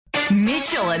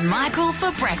Mitchell and Michael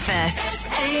for breakfast.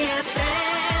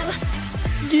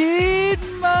 AFM. Good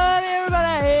morning,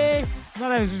 everybody.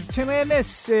 My name is Tim and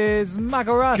this is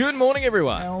Michael Ross. Good morning,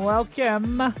 everyone. And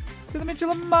welcome to the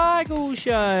Mitchell and Michael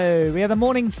Show. We have the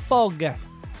morning fog of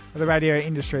the radio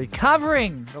industry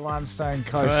covering the Limestone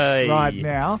Coast right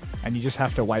now. And you just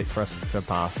have to wait for us to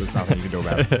pass. There's nothing you can do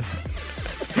about it.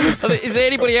 Is there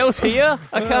anybody else here?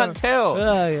 I can't tell.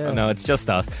 Yeah. Oh, no, it's just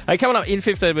us. Hey, coming up in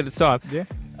 15 minutes' time,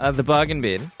 the bargain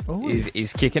bin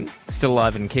is kicking, still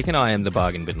alive and kicking. I am the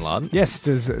bargain bin lad. Yes,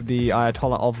 does the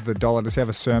Ayatollah of the dollar, does he have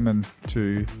a sermon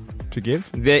to give?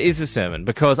 There is a sermon,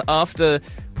 because after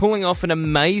pulling off an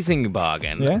amazing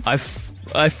bargain, I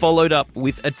followed up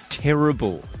with a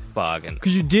terrible bargain.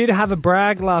 Because you did have a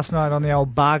brag last night on the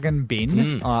old bargain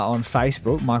bin on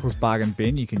Facebook, Michael's Bargain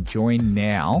Bin. You can join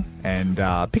now and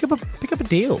pick up a deal. Pick up a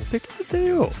deal.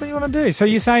 That's what you want to do. So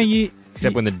you're saying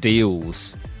Except when the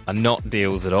deals are not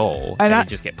deals at all, and you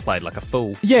just get played like a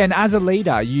fool. Yeah, and as a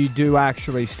leader, you do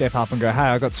actually step up and go, hey,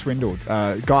 I got swindled.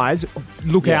 Guys,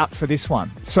 look out for this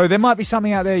one. So there might be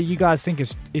something out there you guys think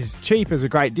is cheap, as a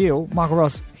great deal. Michael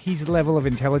Ross, his level of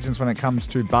intelligence when it comes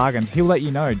to bargains, he'll let you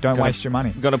know, don't waste your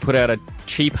money. Got to put out a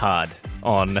cheap hard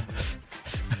on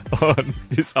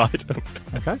this item.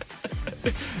 Okay.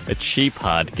 A cheap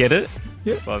hard. Get it?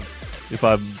 Yeah. If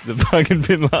I'm the bargain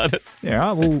bin lad.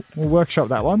 Yeah, we'll workshop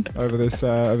that one over this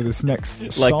next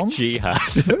like song. Like jihad.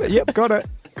 Yep, got it,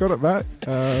 mate.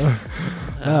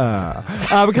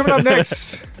 We're coming up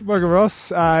next, Michael Ross.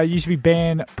 You should be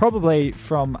banned probably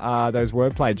from those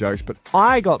wordplay jokes, but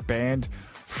I got banned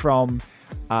from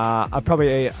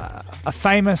probably a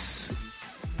famous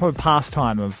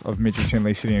pastime of Mitchell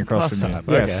Chinley sitting across from me.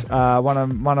 Yes,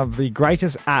 one of the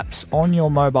greatest apps on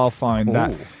your mobile phone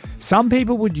that some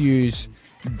people would use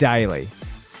daily,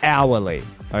 hourly,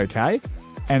 okay?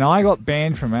 And I got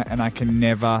banned from it, and I can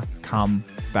never come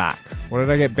back. What did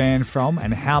I get banned from,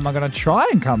 and how am I going to try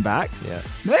and come back? Yeah.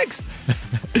 Next.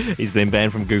 He's been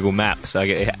banned from Google Maps,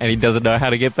 and he doesn't know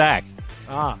how to get back.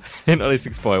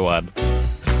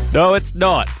 96.1. No, it's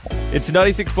not. It's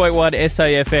 96.1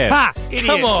 SAFM. Ha! Idiot.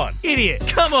 Come on. Idiot.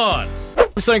 Come on.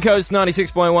 Stone Coast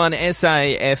 96.1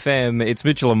 SAFM. It's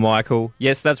Mitchell and Michael.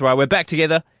 Yes, that's right. We're back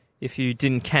together. If you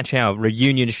didn't catch our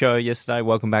reunion show yesterday,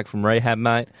 welcome back from rehab,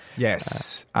 mate.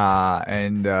 Yes.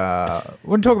 And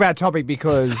we'll talk about a topic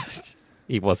because...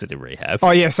 He wasn't in rehab.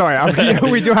 Oh, yeah, sorry.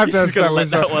 We do have to...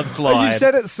 let that one slide. You've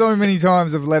said it so many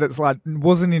times, I've let it slide.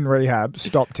 Wasn't in rehab.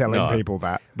 Stop telling people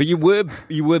that. But you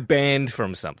were banned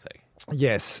from something.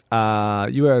 Yes.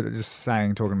 You were just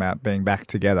talking about being back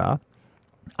together.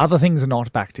 Other things are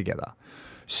not back together.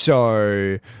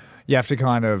 So... You have to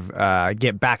kind of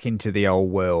get back into the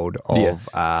old world of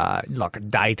like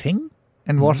dating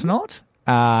and whatnot.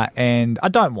 And I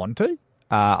don't want to.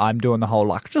 I'm doing the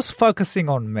whole just focusing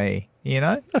on me, you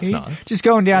know? That's nice. Just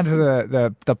going down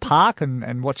to the park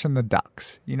and watching the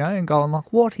ducks, you know, and going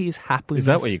what is happening? Is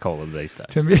that what you call them these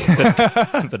days?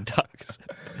 The ducks.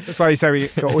 That's why you say we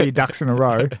got all your ducks in a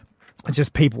row. It's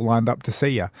just people lined up to see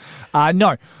you.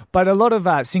 No, but a lot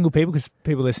of single people, because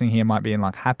people listening here might be in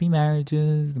happy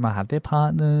marriages, they might have their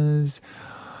partners,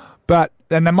 and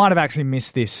they might have actually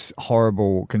missed this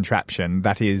horrible contraption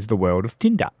that is the world of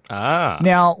Tinder.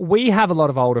 Now, we have a lot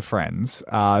of older friends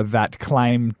that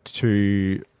claim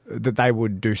that they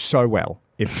would do so well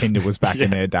if Tinder was back in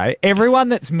their day. Everyone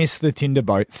that's missed the Tinder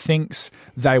boat thinks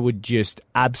they would just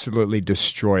absolutely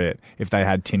destroy it if they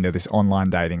had Tinder, this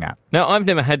online dating app. Now, I've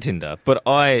never had Tinder, but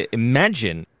I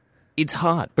imagine it's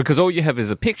hard because all you have is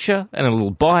a picture and a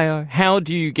little bio. How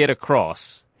do you get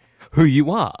across who you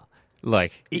are?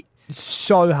 It's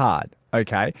so hard,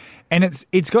 okay? And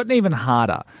it's gotten even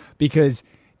harder because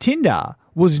Tinder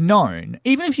was known,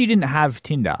 even if you didn't have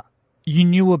Tinder, you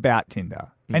knew about Tinder.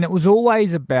 And it was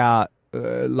always about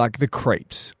the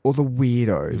creeps or the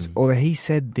weirdos or he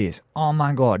said this. Oh,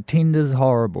 my God, Tinder's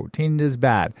horrible. Tinder's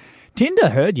bad. Tinder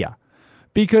heard you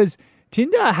because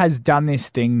Tinder has done this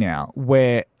thing now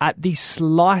where at the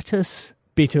slightest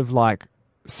bit of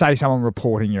say someone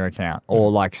reporting your account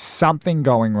or something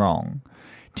going wrong,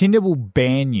 Tinder will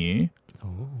ban you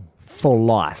for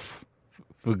life.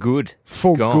 For good.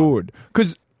 For good.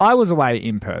 Because I was away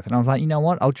in Perth and I was like, you know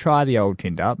what? I'll try the old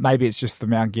Tinder. Maybe it's just the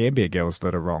Mount Gambier girls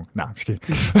that are wrong. No, I'm just kidding.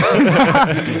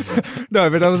 No,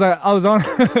 but I was on...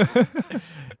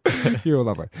 You were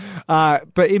lovely.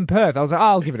 But in Perth, I was like,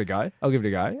 I'll give it a go.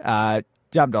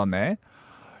 Jumped on there.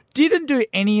 Didn't do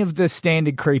any of the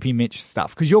standard creepy Mitch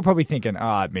stuff because you're probably thinking,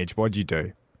 Mitch, what'd you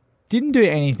do? Didn't do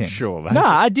anything. Sure, mate. No,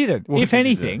 I didn't. If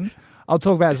anything, I'll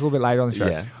talk about this a little bit later on the show.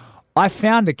 Yeah. I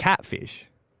found a catfish.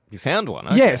 You found one?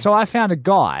 Okay. Yeah, so I found a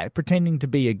guy pretending to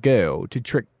be a girl to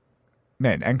trick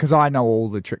men. And because I know all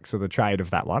the tricks of the trade of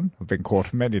that one. I've been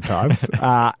caught many times.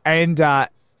 I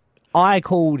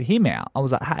called him out. I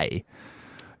was like, hey,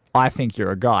 I think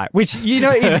you're a guy. Which,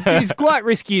 is quite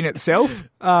risky in itself.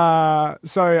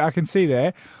 So I can see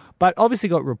there. But obviously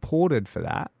got reported for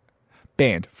that.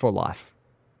 Banned for life.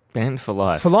 Banned for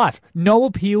life. For life. No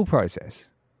appeal process.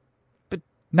 But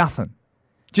nothing.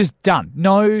 Just done.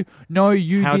 No, you did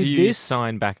this. How do you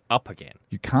sign back up again?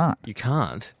 You can't. You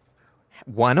can't?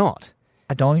 Why not?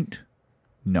 I don't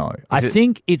know. I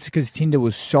think it's because Tinder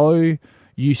was so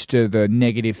used to the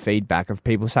negative feedback of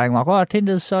people saying like, oh,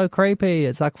 Tinder's so creepy.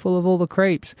 It's like full of all the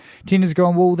creeps. Tinder's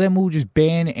going, well, then we'll just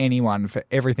ban anyone for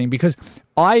everything. Because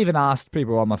I even asked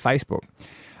people on my Facebook,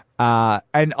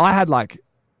 and I had like,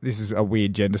 this is a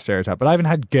weird gender stereotype, but I even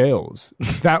had girls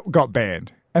that got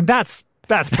banned. And that's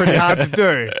pretty hard to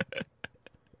do.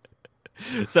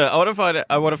 So I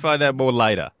want to find out more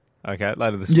later. Okay,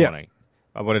 later this morning.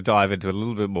 I want to dive into a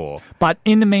little bit more. But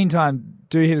in the meantime,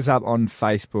 do hit us up on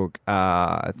Facebook.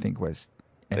 I think we're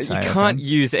SAFM. You can't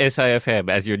use SAFM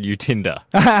as your new Tinder.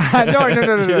 No. It's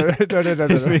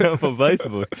on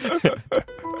Facebook.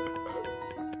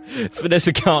 It's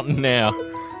Vanessa Carlton now.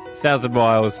 1,000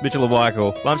 Miles, Mitchell and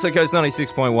Michael. Limestone Coast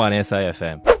 96.1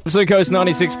 SAFM. Limestone Coast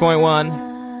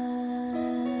 96.1.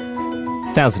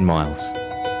 1,000 Miles.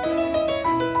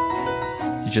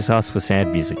 You just asked for sad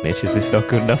music, Mitch. Is this not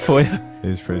good enough for you? It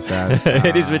is pretty sad.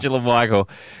 It is Mitchell and Michael.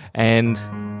 And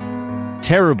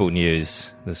terrible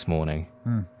news this morning.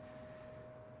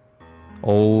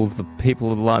 All the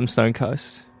people of the Limestone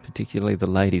Coast, particularly the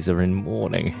ladies, are in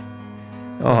mourning.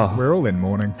 Oh, we're all in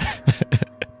mourning.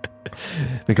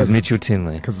 Because Mitchell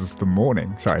Tinley. Because it's the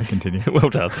morning. Sorry, continue. Well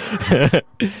done.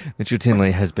 Mitchell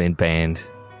Tinley has been banned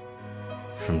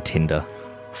from Tinder.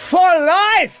 For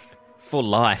life! For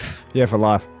life. Yeah, for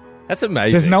life. That's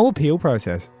amazing. There's no appeal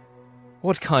process.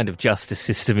 What kind of justice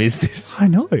system is this? I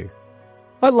know.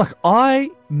 I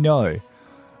know.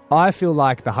 I feel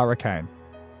like the hurricane.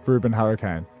 Reuben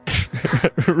Hurricane.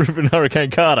 Reuben Hurricane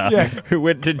Carter, yeah. Who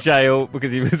went to jail because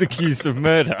he was accused of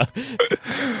murder.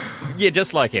 Yeah,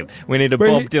 just like him. We need a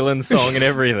Bob Dylan song and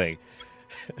everything.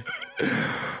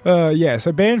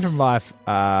 So banned from life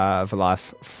for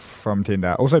life from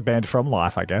Tinder. Also banned from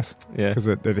life, I guess. Yeah. Because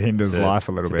it hinders life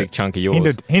a little bit. A big chunk of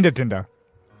yours. Hindered Tinder.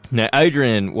 Now,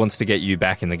 Adrian wants to get you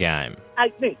back in the game.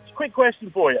 Hey, Mitch, quick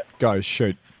question for you. Go,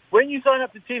 shoot. When you sign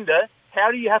up to Tinder, how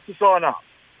do you have to sign up?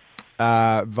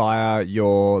 Via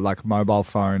your mobile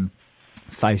phone,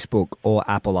 Facebook, or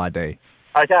Apple ID.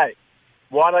 Okay.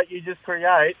 Why don't you just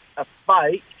create a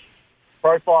fake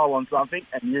profile on something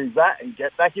and use that and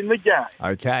get back in the game?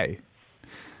 Okay.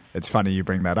 It's funny you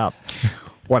bring that up.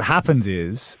 What happens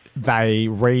is they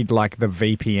read the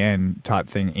VPN type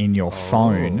thing in your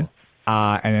phone,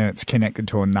 and then it's connected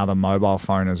to another mobile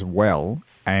phone as well.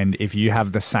 And if you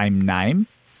have the same name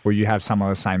or you have some of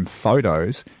the same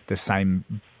photos, the same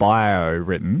bio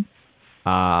written,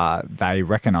 they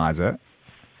recognise it,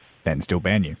 then still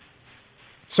ban you.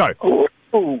 So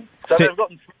they've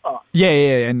gotten smart.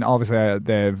 Yeah, and obviously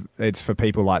it's for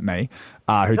people like me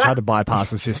who try to bypass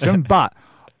the system. But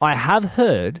I have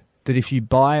heard that if you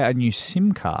buy a new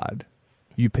SIM card,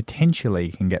 you potentially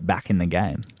can get back in the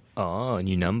game. Oh, a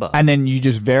new number. And then you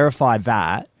just verify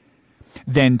that,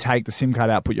 then take the SIM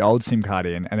card out, put your old SIM card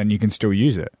in, and then you can still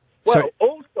use it. Well,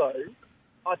 also,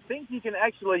 I think you can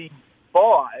actually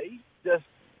buy, just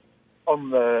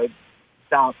on the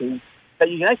samples,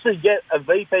 that you can actually get a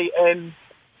VPN,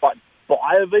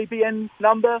 buy a VPN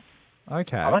number.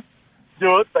 Okay. I don't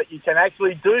do it, but you can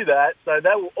actually do that, so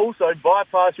that will also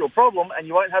bypass your problem, and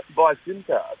you won't have to buy a SIM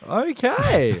card.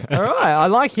 Okay. All right. I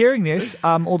like hearing this,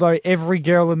 although every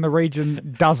girl in the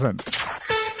region doesn't.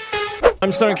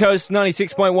 I'm Stone Coast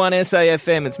 96.1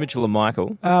 SAFM. It's Mitchell and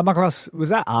Michael. Michael Ross, was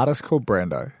that artist called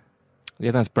Brando? Yeah,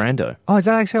 that's Brando. Oh, is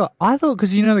that actually? I thought,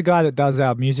 because you know the guy that does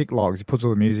our music logs, he puts all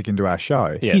the music into our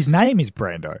show. Yes. His name is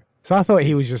Brando. So I thought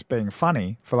he was just being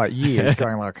funny for years,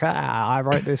 going I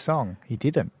wrote this song. He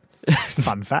didn't.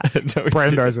 Fun fact. No,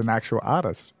 Brando's an actual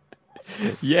artist.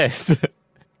 Yes.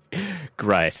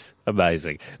 Great.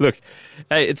 Amazing. Look,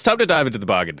 hey, it's time to dive into the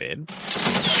bargain bin,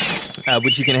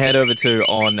 which you can head over to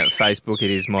on Facebook.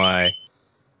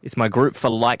 It's my group for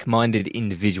like-minded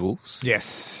individuals.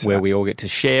 Yes. Where we all get to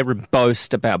share and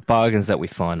boast about bargains that we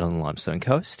find on the Limestone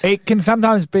Coast. It can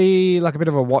sometimes be a bit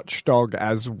of a watchdog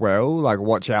as well.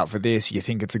 Watch out for this. You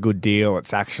think it's a good deal.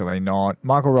 It's actually not.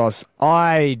 Michael Ross,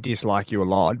 I dislike you a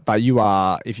lot, but you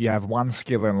are, if you have one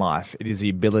skill in life, it is the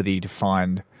ability to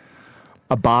find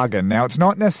a bargain. Now, it's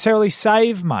not necessarily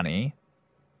save money.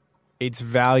 It's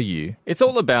value. It's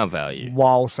all about value.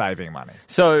 While saving money.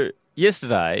 So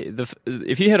yesterday,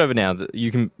 if you head over now,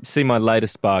 you can see my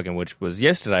latest bargain, which was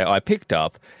yesterday. I picked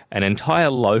up an entire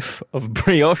loaf of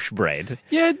brioche bread.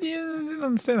 Yeah, I didn't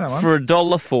understand that one. For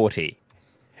 $1.40.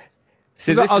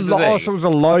 So so it was a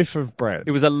loaf of bread.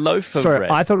 It was a loaf of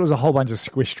bread. I thought it was a whole bunch of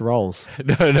squished rolls.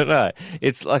 No.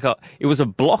 It's like it was a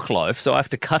block loaf, so I have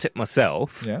to cut it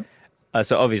myself. Yeah.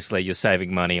 So obviously you're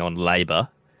saving money on labour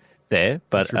there,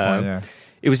 but That's a good point, yeah.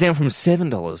 it was down from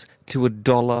 $7 to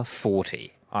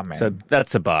 $1.40. Oh, man. So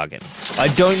that's a bargain. I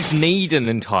don't need an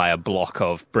entire block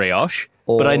of brioche,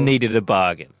 but I needed a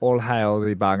bargain. All hail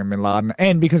the bargain bin Laden.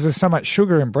 And because there's so much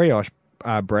sugar in brioche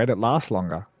bread, it lasts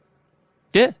longer,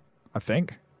 Yeah. I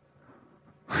think.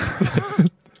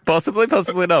 Possibly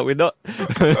not. We're not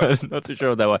not too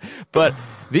sure on that one. But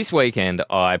this weekend,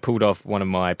 I pulled off one of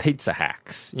my pizza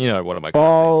hacks. You know, one of my...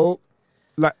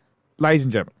 Ladies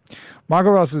and gentlemen,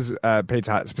 Michael Ross's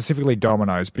Pizza Hut, specifically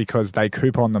Domino's, because they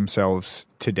coupon themselves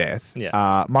to death.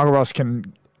 Yeah. Michael Ross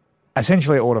can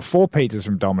essentially order 4 pizzas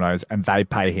from Domino's and they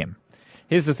pay him.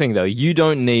 Here's the thing, though. You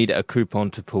don't need a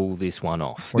coupon to pull this one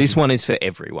off. This one is for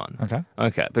everyone.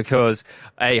 Okay, because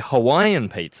a Hawaiian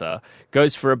pizza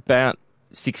goes for about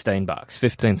 $16,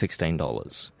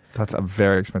 $15-16. That's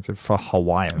very expensive for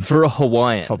Hawaiian. For a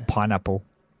Hawaiian. For pineapple.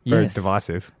 Very Yes.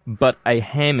 divisive. But a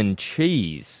ham and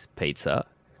cheese pizza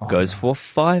goes for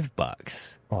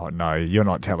 $5. Oh, no, you're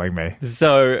not telling me.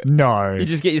 So No. you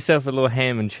just get yourself a little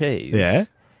ham and cheese. Yeah?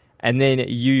 And then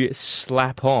you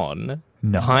slap on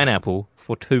pineapple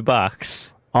for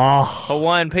 $2. Oh.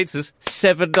 Hawaiian pizzas,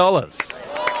 $7.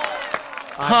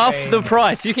 Half the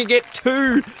price. You can get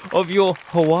 2 of your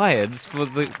Hawaiians for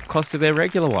the cost of their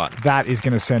regular one. That is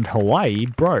going to send Hawaii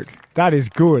broke. That is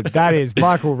good. That is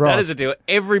Michael Ross. That is a deal.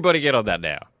 Everybody get on that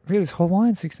now. Really, is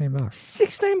Hawaiian $16?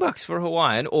 $16 for a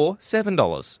Hawaiian or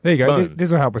 $7. There you go. Boom.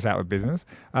 This will help us out with business.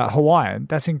 Hawaiian,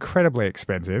 that's incredibly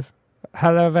expensive.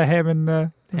 However, ham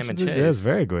and cheese. That's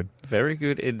very good. Very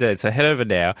good indeed. So head over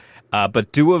now,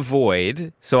 but do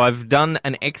avoid. So I've done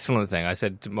an excellent thing. I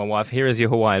said to my wife, "Here is your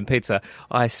Hawaiian pizza."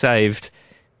 I saved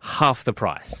half the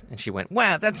price, and she went,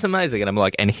 "Wow, that's amazing!" And I'm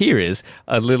like, "And here is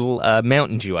a little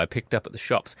Mountain Dew I picked up at the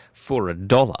shops for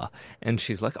 $1." And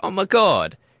she's like, "Oh my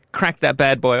god!" Crack that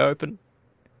bad boy open,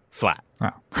 flat.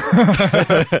 Oh.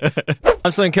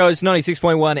 I'm Slim Coast,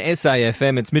 96.1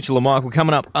 SAFM. It's Mitchell and Michael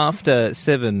coming up after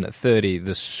 7:30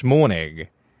 this morning.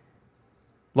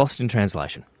 Lost in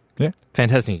Translation. Yeah.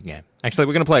 Fantastic game. Actually,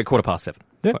 we're going to play at 7:15.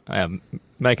 Yeah.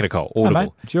 Make it a call. Hey, Audible.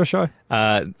 mate, it's your show.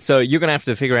 So you're going to have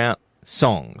to figure out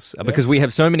songs because we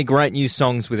have so many great new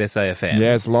songs with SAFM. Yeah,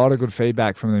 there's a lot of good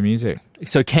feedback from the music.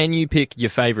 So can you pick your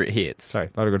favourite hits? Sorry,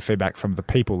 a lot of good feedback from the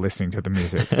people listening to the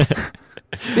music.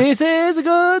 This is a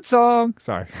good song.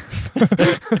 Sorry.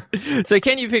 So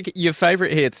can you pick your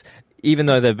favourite hits even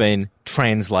though they've been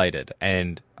translated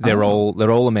and they're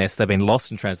all a mess, they've been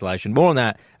lost in translation? More on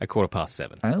that at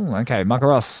 7:15. Oh, okay. Michael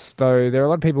Ross, though, there are a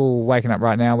lot of people waking up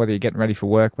right now, whether you're getting ready for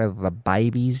work, whether the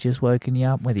baby's just woken you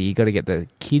up, whether you got to get the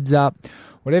kids up,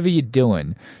 whatever you're doing,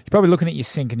 you're probably looking at your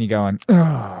sink and you're going,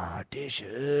 oh,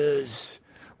 dishes.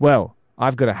 Well,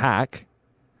 I've got a hack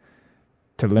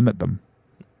to limit them.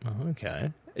 Oh,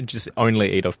 okay. Just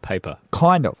only eat off paper.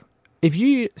 Kind of. If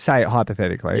you say,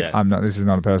 hypothetically, this is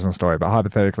not a personal story, but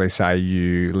hypothetically say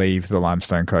you leave the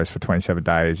Limestone Coast for 27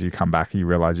 days, you come back, you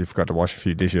realise you forgot to wash a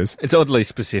few dishes. It's oddly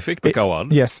specific, but go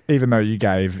on. Yes, even though you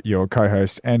gave your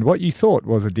co-host and what you thought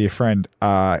was a dear friend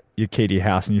your key to your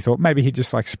house, and you thought maybe he'd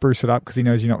just like spruce it up because he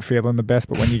knows you're not feeling the best,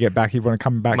 but when you get back, you want to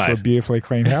come back to a beautifully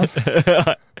clean house.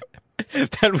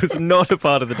 That was not a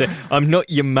part of the day. I'm not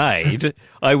your maid.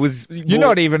 You're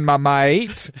not even my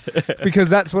mate, because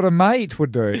that's what a mate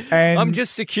would do. And I'm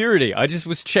just security. I just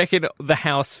was checking the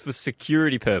house for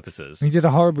security purposes. You did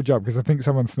a horrible job because I think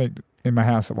someone sneaked in my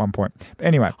house at one point. But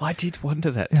anyway. I did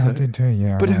wonder that yeah, too. I did too,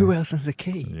 yeah. But who else has a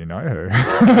key? You know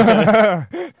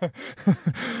who.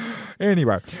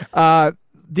 Anyway.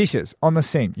 Dishes on the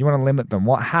sink, you want to limit them.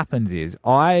 What happens is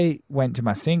I went to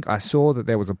my sink, I saw that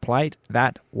there was a plate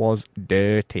that was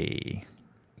dirty.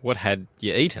 What had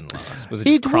you eaten last? Was it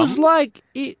just crumbs? Was like,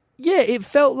 it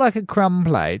felt like a crumb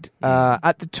plate.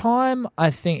 At the time,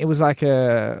 I think it was like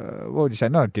what would you say?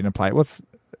 Not a dinner plate. What's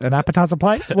an appetizer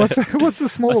plate? What's the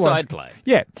small one? A side plate.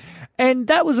 Yeah. And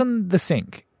that was on the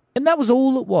sink. And that was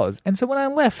all it was. And so when I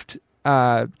left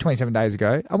 27 days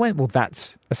ago, I went, well,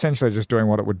 that's essentially just doing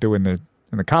what it would do in the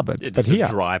cupboard. It's but just here, a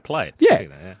dry plate. Yeah.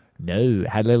 No,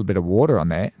 had a little bit of water on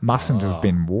there. Mustn't have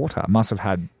been water. Must have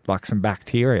had like some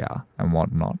bacteria and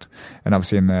whatnot. And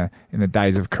obviously in the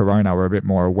days of Corona, we're a bit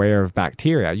more aware of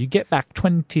bacteria. You get back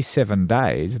 27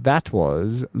 days. That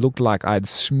looked like I'd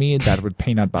smeared that with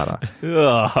peanut butter.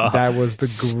 That was the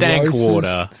stank grossest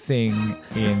water thing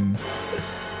in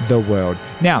the world.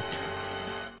 Now,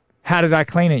 how did I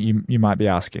clean it, you might be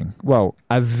asking? Well,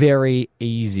 a very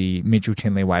easy Mitchell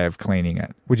Tinley way of cleaning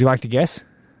it. Would you like to guess?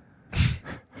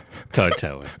 Don't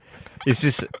tell me. This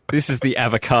is the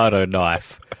avocado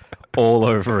knife all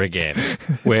over again,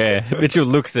 where Mitchell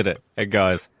looks at it and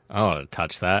goes, I don't want to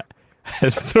touch that,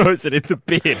 and throws it in the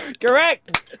bin.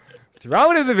 Correct.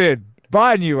 Throw it in the bin.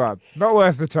 Buy a new one. Not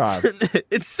worth the time.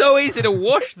 It's so easy to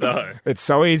wash, though. It's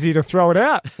so easy to throw it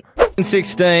out.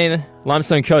 16,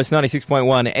 Limestone Coast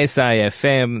 96.1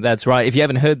 SAFM. That's right. If you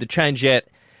haven't heard the change yet,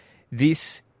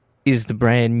 this is the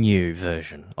brand new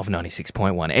version of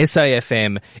 96.1.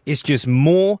 SAFM is just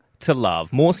more to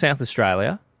love, more South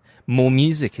Australia, more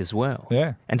music as well.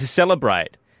 Yeah. And to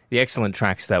celebrate the excellent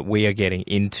tracks that we are getting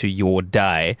into your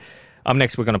day, up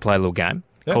next we're going to play a little game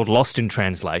called Lost in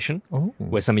Translation,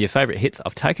 where some of your favourite hits,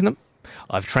 I've taken them,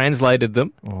 I've translated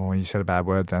them. Oh, you said a bad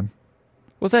word then.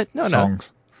 Was that? No.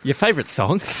 Songs. Your favourite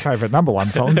songs? Favourite number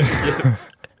one songs.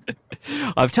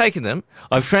 I've taken them,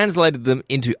 I've translated them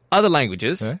into other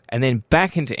languages, and then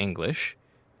back into English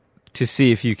to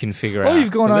see if you can figure out. Oh,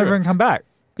 you've gone the over lyrics. and come back.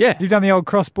 Yeah. You've done the old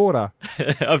cross-border.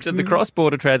 I've done the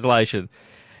cross-border translation,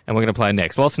 and we're going to play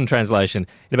next. Lost in Translation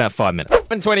in about 5 minutes.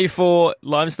 24,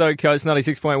 Limestone Coast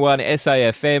 96.1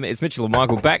 SAFM. It's Mitchell and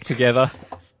Michael back together.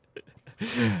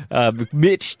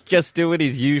 Mitch just doing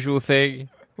his usual thing.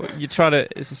 You're trying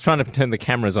to turn the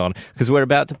cameras on because we're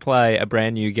about to play a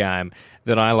brand new game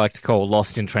that I like to call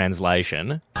Lost in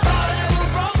Translation.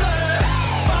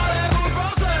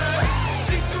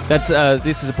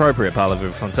 This is appropriate,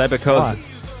 Parlez-vous Français, because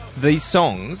these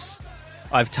songs,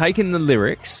 I've taken the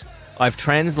lyrics, I've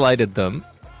translated them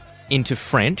into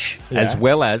French, as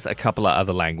well as a couple of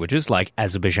other languages like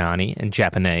Azerbaijani and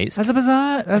Japanese.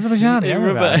 Azerbaijan. Yeah, I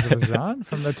remember? Azerbaijan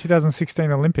from the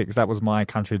 2016 Olympics. That was my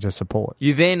country to support.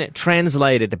 You then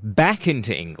translate it back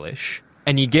into English,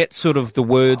 and you get sort of the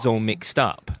words all mixed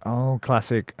up. Oh,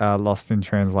 classic Lost in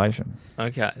Translation.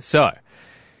 Okay, so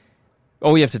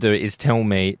all you have to do is tell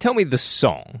me the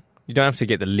song. You don't have to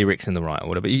get the lyrics in the right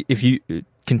order, but if you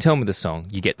can tell me the song,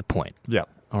 you get the point. Yeah.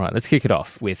 All right, let's kick it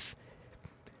off with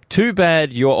Too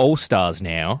Bad You're All-Stars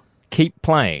Now. Keep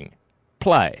playing.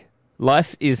 Play.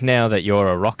 Life is now that you're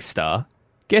a rock star.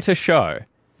 Get a show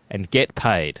and get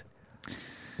paid.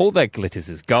 All that glitters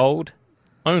is gold.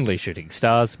 Only shooting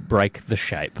stars break the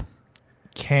shape.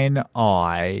 Can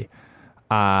I,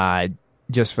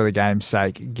 just for the game's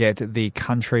sake, get the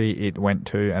country it went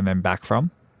to and then back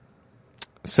from?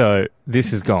 So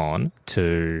this has gone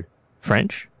to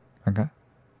French. Okay.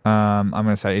 I'm going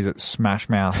to say, is it Smash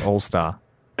Mouth All-Star?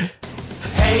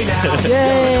 Hey now.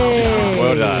 Yay!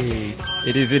 Well done.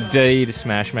 It is indeed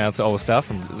Smash Mouth's All-Star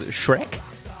from Shrek.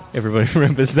 Everybody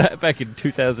remembers that back in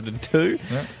 2002.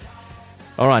 Yep.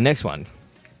 All right, next one.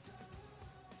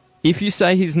 If you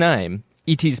say his name,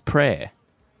 it is prayer.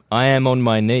 I am on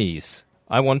my knees.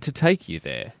 I want to take you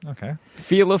there. Okay.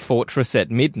 Feel a fortress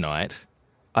at midnight.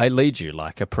 I lead you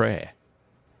like a prayer.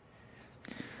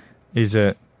 Is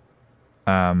it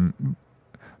Bon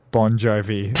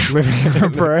Jovi, Living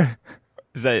on a Prayer?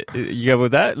 Is that you go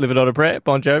with that? Living on a Prayer,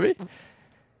 Bon Jovi?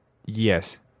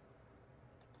 Yes.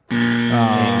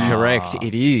 Incorrect.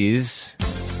 It is.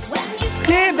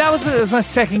 Damn, that was my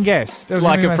second guess. That It's was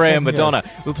like gonna be a my prayer, second Madonna.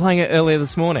 guess. We were playing it earlier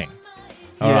this morning.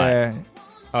 All right. Yeah.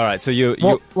 All right. So you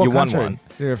What won country? one.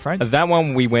 You're French? That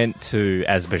one we went to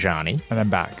Azerbaijani And then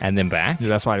back. and then back. Yeah,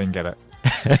 that's why I didn't get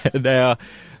it. Now,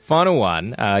 final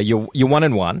one. You're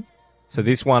 1-1. So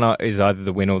this one is either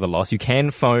the win or the loss. You can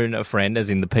phone a friend, as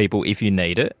in the people, if you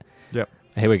need it. Yep.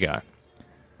 Here we go.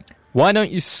 Why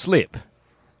don't you slip?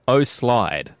 Oh,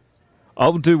 slide.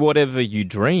 I'll do whatever you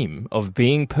dream of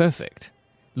being perfect.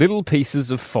 Little pieces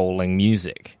of falling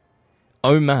music.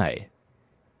 Oh, May.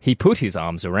 He put his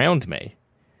arms around me.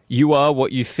 You are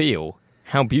what you feel.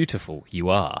 How beautiful you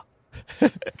are.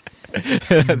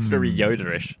 That's very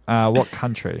Yoda-ish. What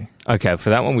country? Okay, for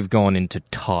that one, we've gone into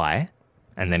Thai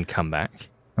and then come back.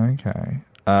 Okay.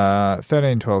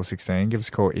 13, 12, 16. Give us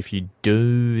a call if you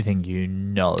do think you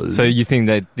know. So you think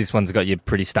that this one's got you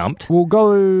pretty stumped? We'll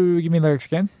go... Give me lyrics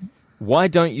again. Why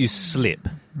don't you slip?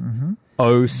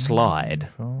 Oh, slide.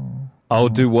 I'll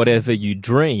do whatever you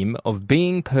dream of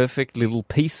being perfect little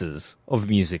pieces of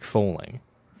music falling.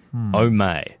 Oh,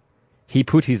 May. He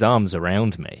put his arms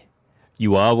around me.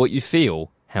 You are what you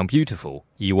feel. How beautiful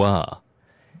you are.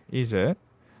 Is it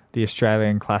the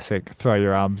Australian classic "Throw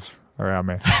Your Arms Around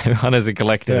Me"? Hunters and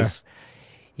collectors.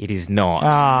 Yeah. It is not.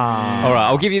 Ah. All right,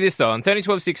 I'll give you this, though. On 30,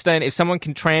 12, 16, if someone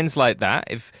can translate that,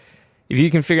 if you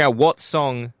can figure out what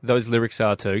song those lyrics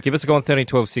are to, give us a go on 30,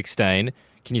 12, 16.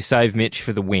 Can you save Mitch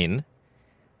for the win?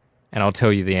 And I'll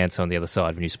tell you the answer on the other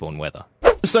side when you spawn weather.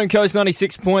 Stone Coast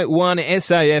 96.1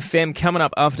 SAFM coming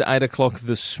up after 8 o'clock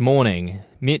this morning.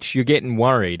 Mitch, you're getting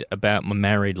worried about my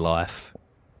married life.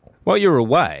 While you were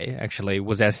away, actually,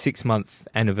 was our 6-month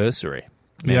anniversary.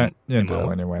 You don't do it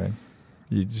when you're wedding.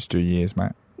 You just do years,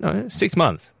 mate. No, 6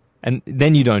 months. And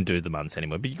then you don't do the months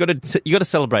anymore. But you got to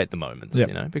celebrate the moments, Yep.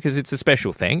 you know, because it's a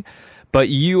special thing. But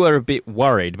you are a bit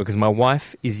worried because my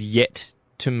wife is yet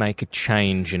to make a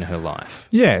change in her life.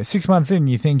 Yeah, 6 months in,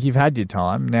 you think you've had your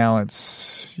time. Now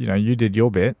it's, you did your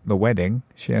bit, the wedding.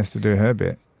 She has to do her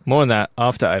bit. More on that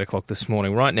after 8 o'clock this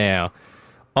morning. Right now,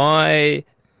 I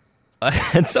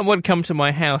had someone come to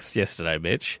my house yesterday,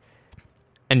 Mitch,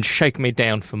 and shake me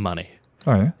down for money.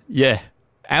 Oh, yeah? Yeah,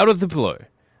 out of the blue.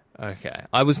 Okay,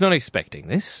 I was not expecting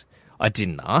this. I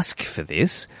didn't ask for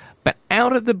this. But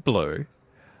out of the blue,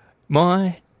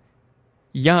 my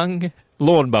young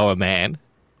lawnmower man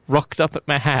rocked up at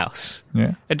my house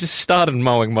Yeah. and just started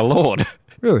mowing my lawn.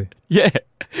 Really? Yeah.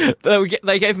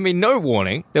 They gave me no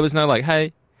warning. There was no like,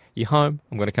 hey, you home?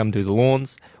 I'm going to come do the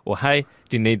lawns. Or, hey,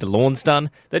 do you need the lawns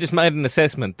done? They just made an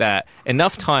assessment that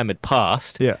enough time had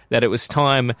passed that it was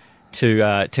time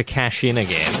to cash in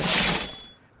again.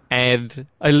 And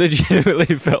I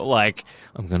legitimately felt like,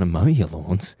 I'm going to mow your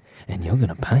lawns and you're going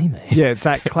to pay me. Yeah, it's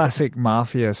that classic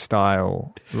mafia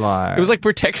style. It was like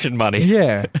protection money.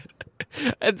 Yeah.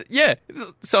 And yeah,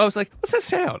 so I was like, what's that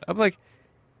sound? I'm like,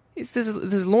 there's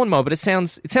a lawnmower, but it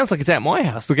sounds like it's at my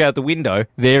house. Look out the window.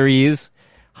 There he is,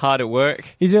 hard at work.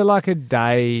 Is it like a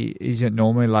day, is it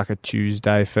normally like a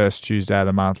Tuesday, first Tuesday of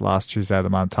the month, last Tuesday of the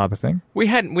month type of thing? We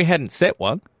hadn't set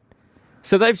one.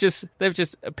 So they've just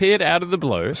appeared out of the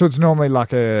blue. So it's normally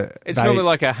like normally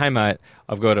like a, hey mate,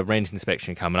 I've got a range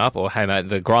inspection coming up, or hey mate,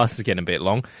 the grass is getting a bit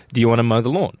long. Do you want to mow the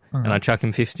lawn? Uh-huh. And I chuck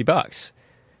him $50.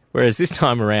 Whereas this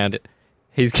time around,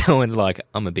 he's going like,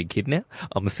 I'm a big kid now.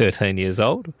 I'm 13 years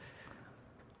old.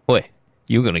 Oi,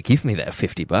 you're going to give me that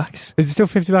 $50. Is it still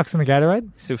 $50 on a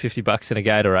Gatorade? Still $50 in a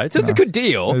Gatorade. So it's a good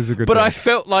deal. It is a good but deal. I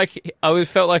felt like I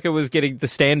was getting the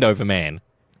standover man.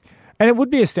 And it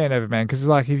would be a standover man, because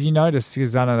like if you notice,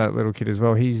 because I know that little kid as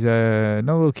well, he's not a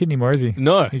little kid anymore, is he?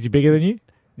 No. Is he bigger than you?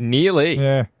 Nearly.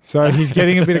 Yeah. So he's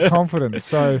getting a bit of confidence.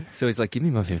 So he's like, give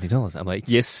me my $50. I'm like,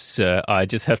 yes, sir. I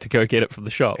just have to go get it from the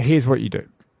shop. here's what you do.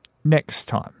 Next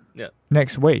time. Yeah.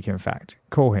 Next week, in fact,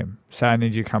 call him. Say, I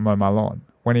need you to come mow my lawn.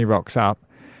 When he rocks up,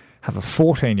 have a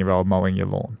 14-year-old mowing your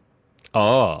lawn.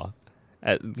 Oh,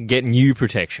 getting you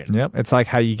protection. Yep. It's like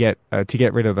how you get, to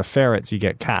get rid of the ferrets, you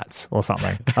get cats or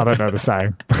something. I don't know the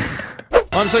saying.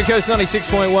 On Stone Coast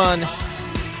 96.1,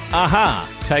 Aha,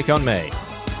 Take On Me.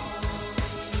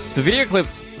 The video clip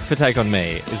for Take On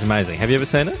Me is amazing. Have you ever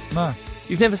seen it? No.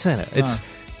 You've never seen it?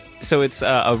 It's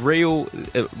a real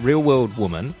world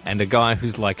woman and a guy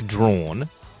who's like drawn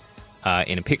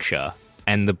in a picture,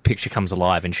 and the picture comes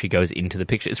alive and she goes into the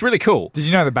picture. It's really cool. Did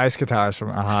you know the bass guitarist from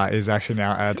Aha is actually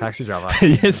now a taxi driver?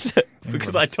 Yes,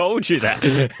 because I told you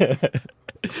that.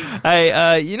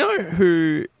 Hey, you know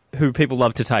who people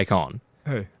love to take on?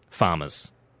 Who?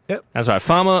 Farmers. Yep. That's right.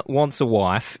 Farmer Wants a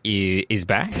Wife is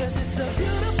back.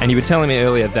 And you were telling me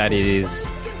earlier that it is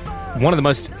one of the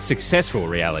most successful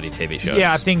reality TV shows.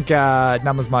 Yeah, I think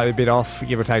numbers might be a bit off,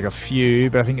 give or take a few,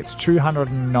 but I think it's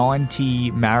 290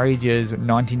 marriages,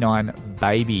 99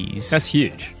 babies. That's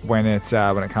huge. When it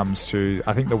comes to,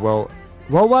 I think, the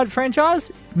worldwide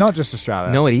franchise, not just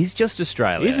Australia. No, it is just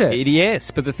Australia. Is it? Yes,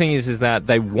 but the thing is that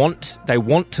they want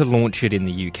to launch it in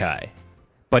the UK.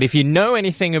 But if you know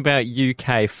anything about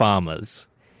UK farmers,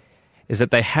 is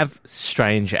that they have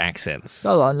strange accents.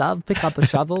 Oh, I love pick up a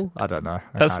shovel. I don't know.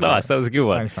 That's nice. That was a good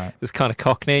one. Thanks, mate. It's kind of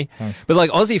cockney. Thanks. But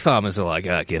like Aussie farmers are like,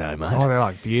 oh, g'day, mate. Oh, they're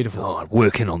like beautiful. Oh,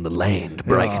 working on the land,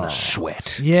 breaking a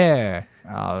sweat. Yeah.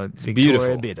 It's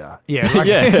beautiful. Bitter. Yeah. Like,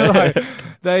 Yeah. like,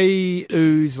 they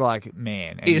ooze like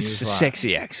man. And It's a like,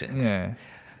 sexy accent. Yeah.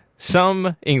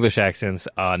 Some English accents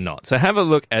are not. So have a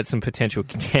look at some potential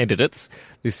candidates.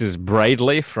 This is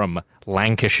Bradley from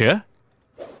Lancashire.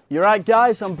 You're right,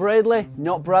 guys, I'm Bradley,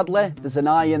 not Bradley. There's an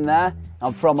I in there.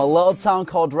 I'm from a little town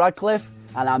called Radcliffe,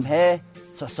 and I'm here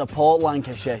to support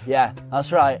Lancashire. Yeah,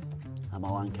 that's right. I'm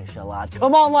a Lancashire lad.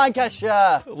 Come on,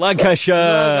 Lancashire!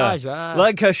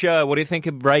 Lancashire. What do you think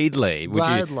of Bradley?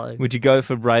 Would you go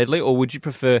for Bradley, or would you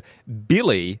prefer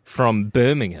Billy from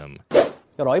Birmingham?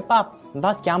 You're right, Bab.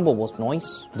 That gamble was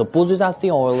nice. The buzzers at the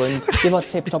island. You got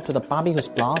tipped up to the babby who's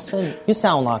blasting. You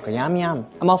sound like a yam.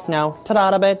 I'm off now.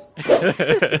 Ta-da, bed.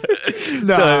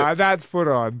 No, that's put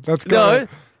on. That's No,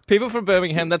 people from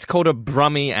Birmingham, that's called a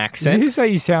Brummie accent. Did you say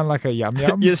you sound like a yum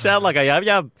yum? You sound like a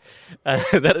yum.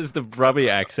 That is the Brummie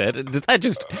accent. That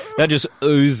just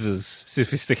oozes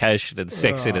sophistication and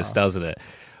sexiness, doesn't it?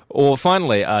 Or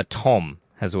finally, Tom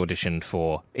has auditioned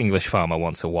for English Farmer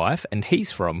Wants a Wife, and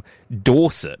he's from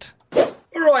Dorset. All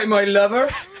right, my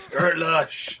lover.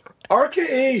 Lush.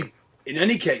 RKE. In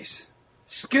any case,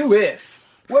 skoo if.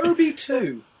 Where be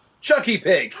to? Chucky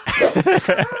Pig.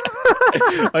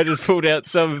 I just pulled out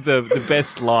some of the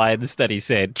best lines that he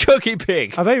said. Chucky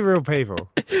Pig. Are they real people?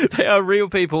 They are real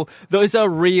people. Those are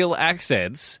real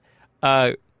accents.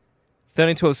 13,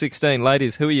 12, 16.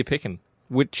 Ladies, who are you picking?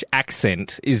 Which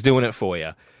accent is doing it for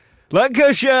you?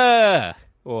 Lancashire!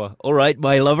 Or, all right,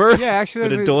 my lover. Yeah, actually,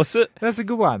 Bit of Dorset. That's a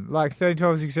good one. Like 13,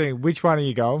 12, 16. Which one are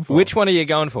you going for? Which one are you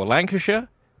going for? Lancashire,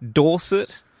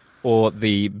 Dorset, or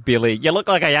the Billy, you look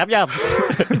like a yum-yum,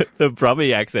 the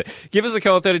Brummie accent? Give us a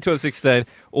call, 30 12 16,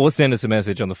 or send us a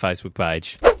message on the Facebook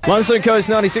page. Limestone Coast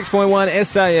 96.1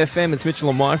 SAFM. It's Mitchell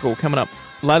and Michael coming up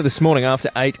later this morning after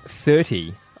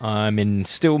 8:30. I'm in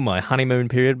still my honeymoon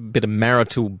period, bit of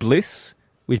marital bliss.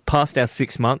 We've passed our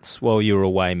 6 months while you were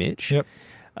away, Mitch. Yep.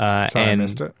 Sorry, I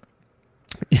missed it.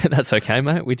 Yeah, that's okay,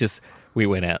 mate. We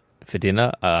went out for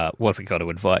dinner. Wasn't going to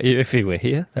invite you if you were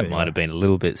here. That might have been a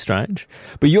little bit strange.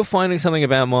 But you're finding something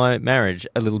about my marriage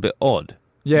a little bit odd.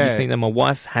 Yeah. You think that my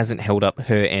wife hasn't held up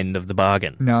her end of the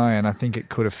bargain. No, and I think it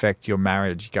could affect your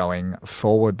marriage going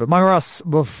forward. But my Ross,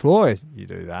 before you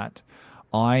do that,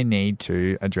 I need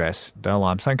to address the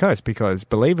Limestone Coast because,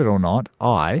 believe it or not,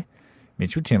 I,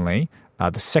 Mitchell Tinley,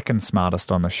 the second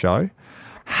smartest on the show,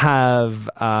 have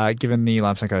given the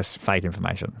Limestone Coast fake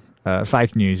information.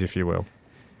 Fake news, if you will.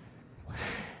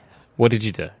 What did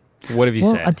you do? What have you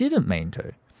said? I didn't mean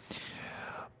to.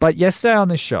 But yesterday on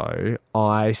the show,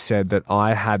 I said that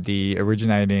I had the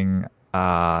originating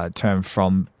term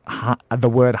from the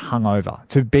word hungover,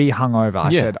 to be hungover.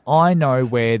 I said, I know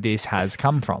where this has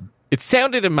come from. It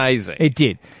sounded amazing. It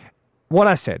did. What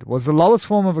I said was the lowest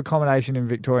form of accommodation in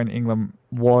Victorian England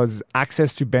was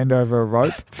access to bend over a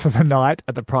rope for the night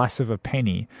at the price of a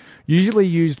penny, usually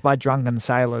used by drunken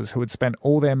sailors who had spent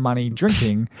all their money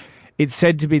drinking. It's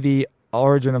said to be the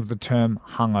origin of the term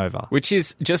hungover. Which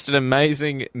is just an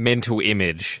amazing mental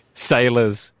image.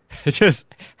 Sailors just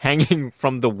hanging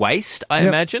from the waist, I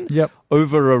imagine,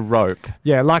 over a rope.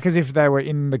 Yeah, like as if they were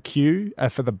in the queue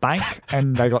for the bank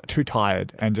and they got too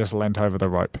tired and just leant over the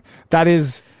rope. That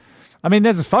is... I mean,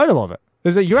 there's a photo of it.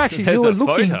 You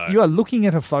are looking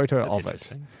at a photo of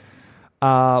it.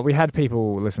 We had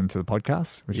people listen to the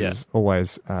podcast, which is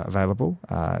always available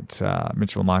at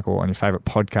Mitchell and Michael on your favourite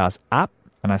podcast app.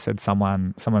 And I said,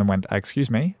 someone went,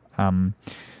 excuse me, you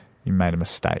made a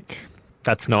mistake.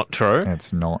 That's not true.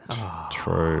 It's not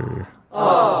true.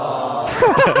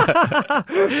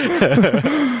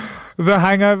 The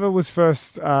hangover was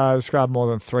first described more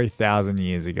than 3,000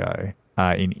 years ago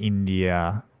in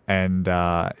India. And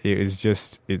it's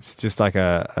just like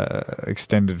a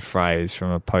extended phrase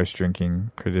from a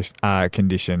post-drinking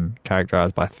condition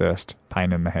characterized by thirst,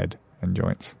 pain in the head and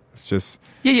joints. It's just...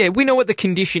 Yeah, we know what the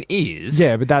condition is.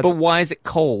 Yeah, but why is it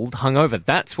called hungover?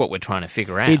 That's what we're trying to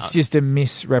figure out. It's just a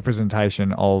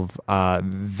misrepresentation of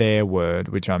their word,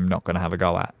 which I'm not going to have a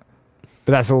go at.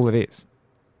 But that's all it is.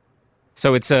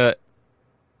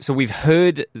 So we've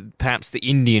heard perhaps the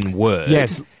Indian word.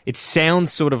 Yes. It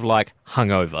sounds sort of like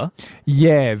hungover.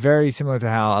 Yeah, very similar to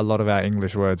how a lot of our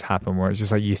English words happen, where it's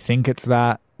just like you think it's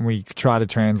that, and we try to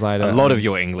translate it. A lot of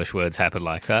your English words happen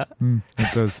like that.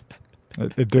 It does.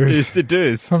 It does. It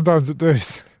does. Sometimes it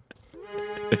does.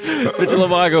 It's Mitchell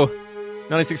and Michael,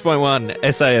 96.1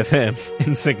 SAFM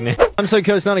in Sydney. I'm So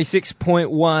Coast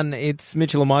 96.1. It's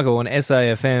Mitchell and Michael on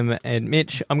SAFM. And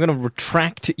Mitch, I'm going to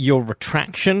retract your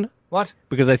retraction. What?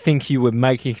 Because I think you were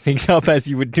making things up as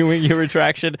you were doing your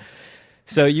retraction.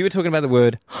 So you were talking about the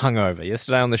word hungover.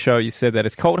 Yesterday on the show, you said that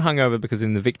it's called hungover because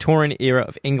in the Victorian era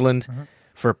of England,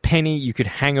 for a penny, you could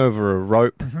hang over a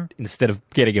rope instead of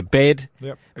getting a bed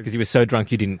because you were so drunk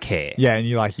you didn't care. Yeah, and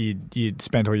you'd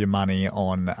spent all your money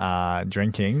on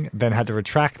drinking, then had to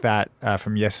retract that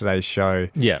from yesterday's show.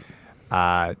 Yeah.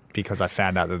 Because I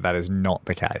found out that is not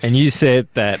the case. And you said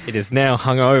that it is now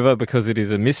hungover because it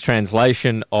is a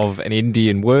mistranslation of an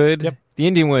Indian word. Yep. The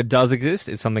Indian word does exist.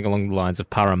 It's something along the lines of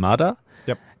paramada.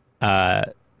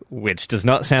 Yep. Which does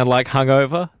not sound like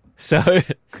hungover. So,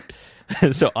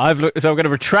 so I'm going to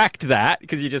retract that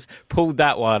because you just pulled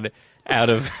that one out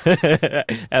of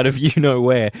you know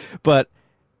where. But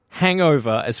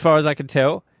hangover, as far as I can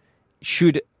tell,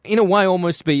 should, in a way,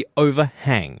 almost be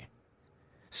overhang.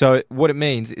 So what it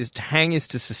means is to hang is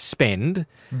to suspend.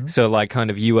 So like kind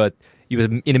of you were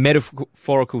in a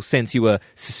metaphorical sense, you were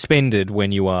suspended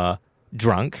when you are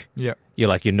drunk. Yeah.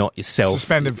 You're not yourself.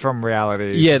 Suspended from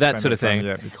reality. Yeah, that sort of thing.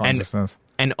 Your consciousness.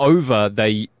 And over,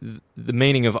 the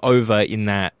meaning of over in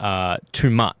that too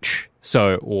much.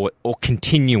 So or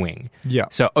continuing. Yeah.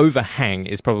 So overhang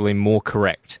is probably more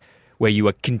correct, where you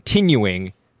are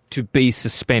continuing to be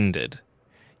suspended.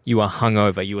 You are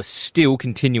hungover. You are still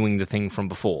continuing the thing from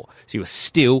before. So you are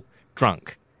still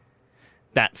drunk.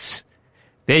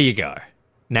 There you go.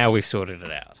 Now we've sorted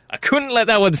it out. I couldn't let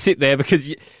that one sit there because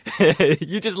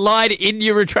you just lied in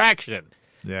your retraction.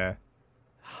 Yeah.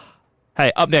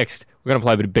 Hey, up next, we're going to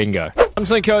play a bit of bingo. I'm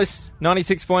Sunny Coast,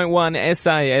 96.1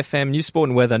 SAFM, New Sport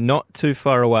and Weather, not too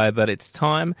far away, but it's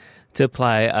time to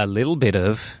play a little bit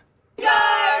of...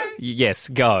 Go! Yes,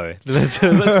 go. Let's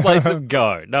play some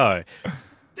go. No.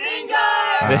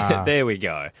 Bingo! There we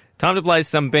go. Time to play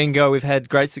some bingo. We've had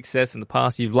great success in the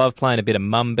past. You've loved playing a bit of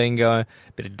mum bingo, a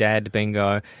bit of dad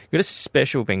bingo. We've got a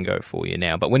special bingo for you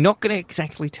now, but we're not going to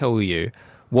exactly tell you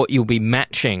what you'll be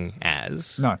matching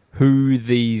as. No. Who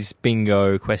these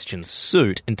bingo questions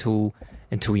suit until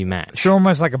you match. It's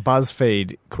almost like a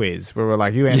BuzzFeed quiz where we're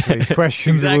like, you answer these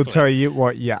questions and we'll tell you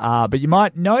what you are. But you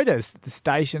might notice that the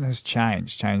station has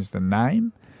changed the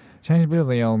name, changed a bit of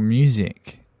the old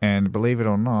music. And believe it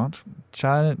or not,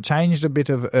 changed a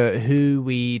bit of who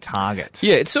we target.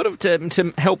 Yeah, it's sort of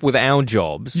to help with our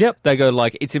jobs. Yep. They go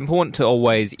like, it's important to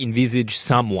always envisage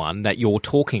someone that you're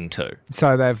talking to.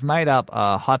 So they've made up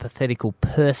a hypothetical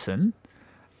person,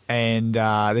 and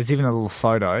there's even a little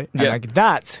photo. And like,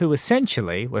 that's who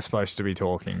essentially we're supposed to be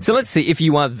talking to. So let's see if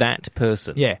you are that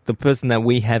person. Yeah. The person that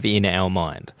we have in our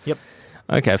mind. Yep.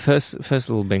 Okay, first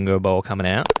little bingo bowl coming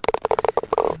out.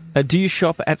 Do you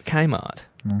shop at Kmart?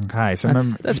 Okay, so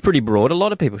That's pretty broad. A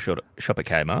lot of people shop at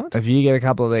Kmart. if you get a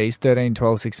couple of these, 13,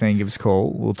 12, 16, give us a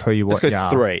call. We'll tell you what Let's go you are.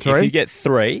 three. If you get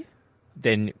three,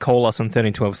 then call us on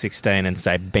 13, 12, 16 and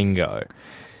say bingo.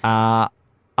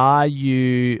 Are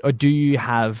you, or do you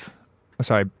have,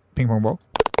 sorry, ping pong ball?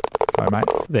 Sorry, mate.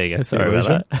 There you go. Sorry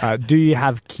about that. Do you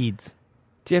have kids?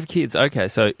 Do you have kids? Okay,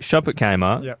 so shop at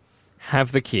Kmart. Yep.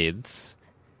 Have the kids.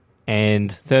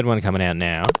 And third one coming out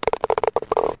now.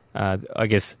 I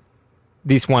guess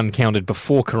this one counted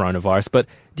before coronavirus, but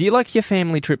do you like your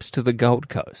family trips to the Gold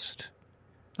Coast?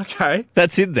 Okay.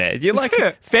 That's in there. Do you like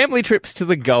family trips to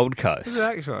the Gold Coast? Is it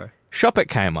actually? Shop at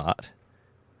Kmart.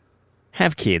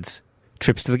 Have kids.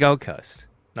 Trips to the Gold Coast.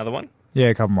 Another one? Yeah,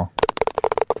 a couple more.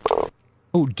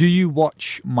 Oh, do you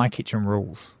watch My Kitchen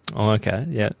Rules? Oh, okay.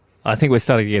 Yeah. I think we're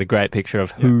starting to get a great picture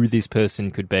of who this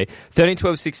person could be. 13,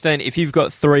 12, 16. If you've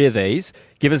got three of these,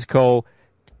 give us a call.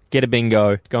 Get a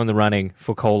bingo. Go in the running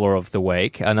for caller of the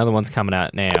week. Another one's coming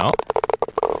out now.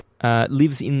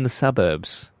 Lives in the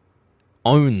suburbs.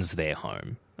 Owns their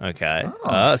home. Okay.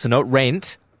 So not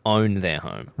rent. Own their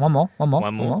home. One more.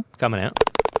 One more. Coming out.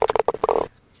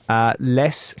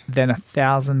 Less than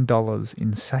 $1,000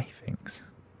 in savings.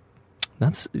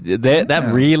 That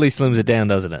really slims it down,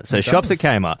 doesn't it? So shops at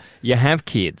Kmart. You have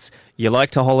kids. You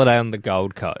like to holiday on the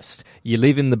Gold Coast. You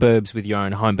live in the burbs with your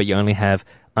own home, but you only have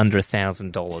under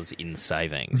 $1,000 in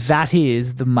savings. That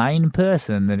is the main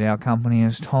person that our company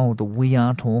has told that we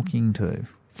are talking to.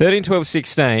 13, 12,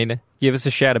 16. Give us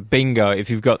a shout at bingo if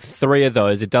you've got three of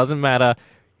those. It doesn't matter.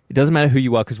 It doesn't matter who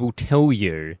you are because we'll tell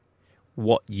you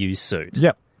what you suit.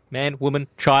 Yep. Man, woman,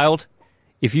 child.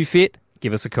 If you fit,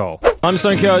 give us a call. I'm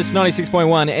Stone Coast,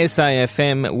 96.1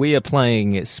 SAFM. We are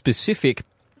playing specific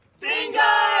bingo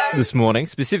this morning.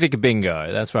 Specific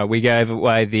bingo. That's right. We gave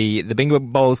away the bingo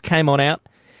bowls came on out,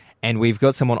 and we've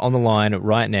got someone on the line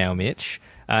right now, Mitch.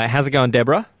 How's it going,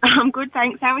 Deborah? I'm good,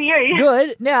 thanks. How are you?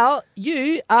 Good. Now,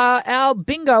 you are our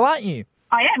bingo, aren't you?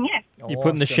 I am, yes. You're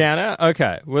putting the shout out?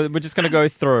 Okay. We're just going to go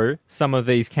through some of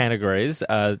these categories,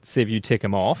 see if you tick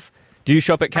them off. Do you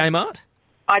shop at Kmart?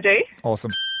 I do.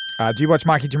 Awesome. Do you watch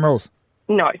My Kitchen Rules?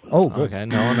 No. Oh, good. Okay,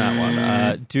 no on that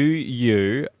one. Do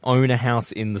you own a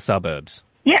house in the suburbs?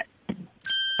 Yeah.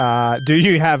 Do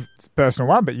you have, it's a personal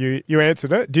one, but you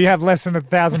answered it. Do you have less than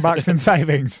 $1,000 in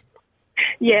savings?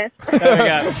 Yes. There we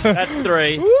go. That's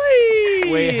three.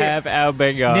 Whee! We have our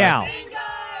bingo. Now,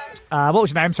 what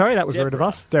was your name? Sorry, that was rude of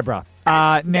us. Deborah.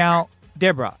 Now,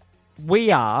 Deborah,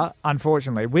 we are,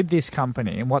 unfortunately, with this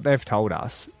company and what they've told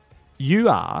us, you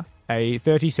are a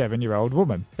 37-year-old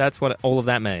woman. That's what all of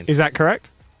that means. Is that correct?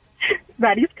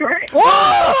 That is correct.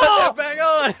 Oh! Bang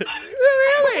on!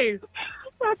 Really?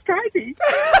 That's crazy.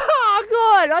 Oh,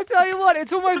 God, I tell you what,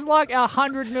 it's almost like our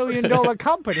 $100 million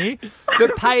company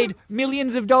that paid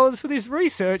millions of dollars for this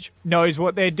research knows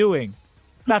what they're doing.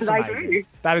 That's They amazing. do.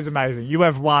 That is amazing. You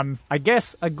have won, I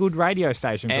guess, a good radio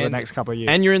station for the next couple of years.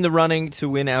 And you're in the running to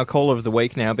win our Caller of the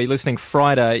Week now. Be listening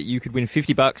Friday. You could win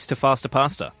 $50 to Faster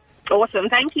Pasta. Awesome,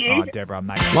 thank you. Oh, Deborah,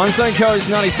 mate. Limestone Coast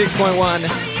 96.1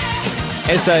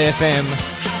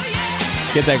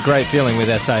 SAFM. Get that great feeling with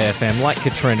SAFM, like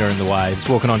Katrina in the waves,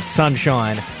 walking on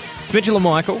sunshine. It's Mitchell and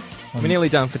Michael. We're nearly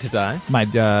done for today.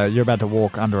 Mate, you're about to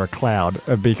walk under a cloud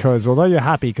because although you're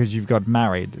happy because you've got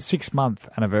married, 6-month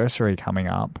anniversary coming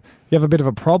up, you have a bit of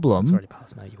a problem. It's already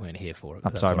past, mate. You weren't here for it.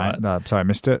 I'm sorry, mate. No, I'm sorry, I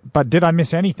missed it. But did I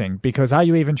miss anything? Because are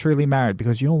you even truly married?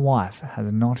 Because your wife has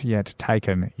not yet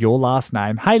taken your last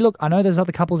name. Hey, look, I know there's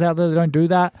other couples out there that don't do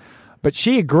that, but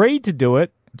she agreed to do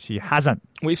it. She hasn't.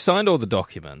 We've signed all the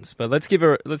documents, but let's give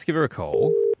her a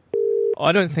call.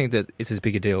 I don't think that it's as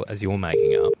big a deal as you're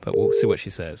making up, but we'll see what she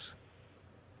says.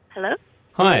 Hello?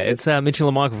 Hi, it's Mitchell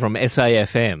and Michael from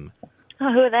SAFM.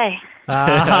 Oh, who are they?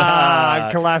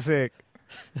 Classic.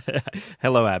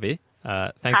 Hello, Abby.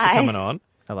 Thanks for Hi. coming on.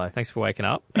 Hello, thanks for waking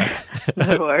up.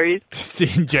 No worries. Just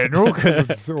in general, because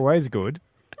it's always good.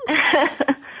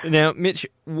 Now, Mitch,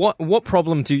 what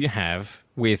problem do you have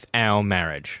with our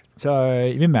marriage? So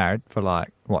you've been married for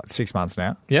 6 months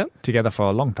now? Yep. Together for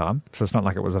a long time. So it's not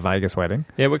like it was a Vegas wedding.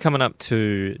 Yeah, we're coming up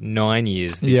to 9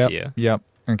 years this year. Yep.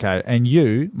 Okay. And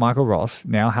you, Michael Ross,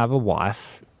 now have a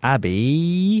wife,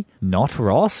 Abby, not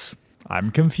Ross.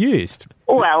 I'm confused.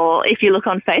 Well, if you look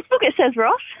on Facebook, it says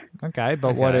Ross. Okay,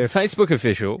 but what if Facebook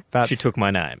official, she took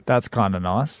my name. That's kind of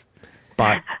nice.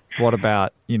 But what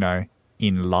about,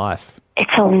 in life?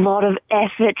 It's a lot of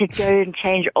effort to go and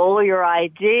change all your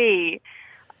ID.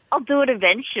 I'll do it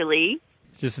eventually.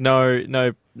 Just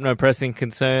no pressing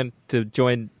concern to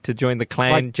join the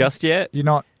clan just yet? You're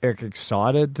not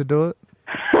excited to do it?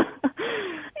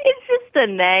 It's just a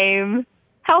name.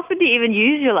 How often do you even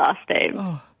use your last name?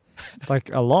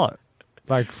 A lot.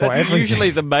 For That's everything. usually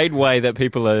the main way that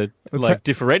people are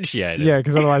differentiated. Yeah,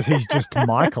 because otherwise he's just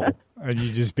Michael and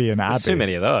you just be an Abby. There's too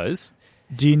many of those.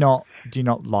 Do you not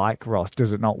like Ross?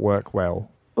 Does it not work well?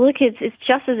 Look, it's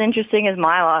just as interesting as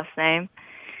my last name.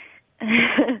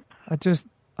 I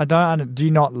don't. Do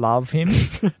you not love him?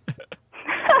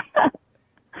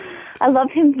 I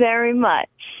love him very much.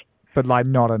 But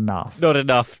not enough. Not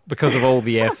enough because of all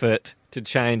the effort to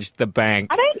change the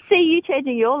bank. I don't see you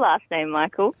changing your last name,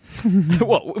 Michael.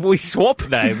 What, we swap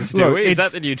names, do Look, we? Is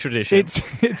that the new tradition? It's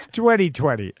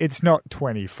 2020. It's not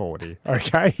 2040.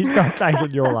 Okay, he's not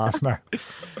taking your last name.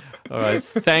 All right.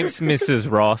 Thanks, Mrs.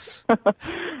 Ross. Don't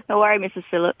worry, Mrs.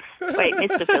 Phillips. Wait,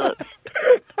 Mr. Phillips.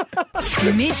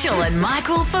 Mitchell and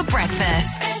Michael for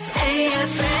breakfast.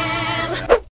 SAFM.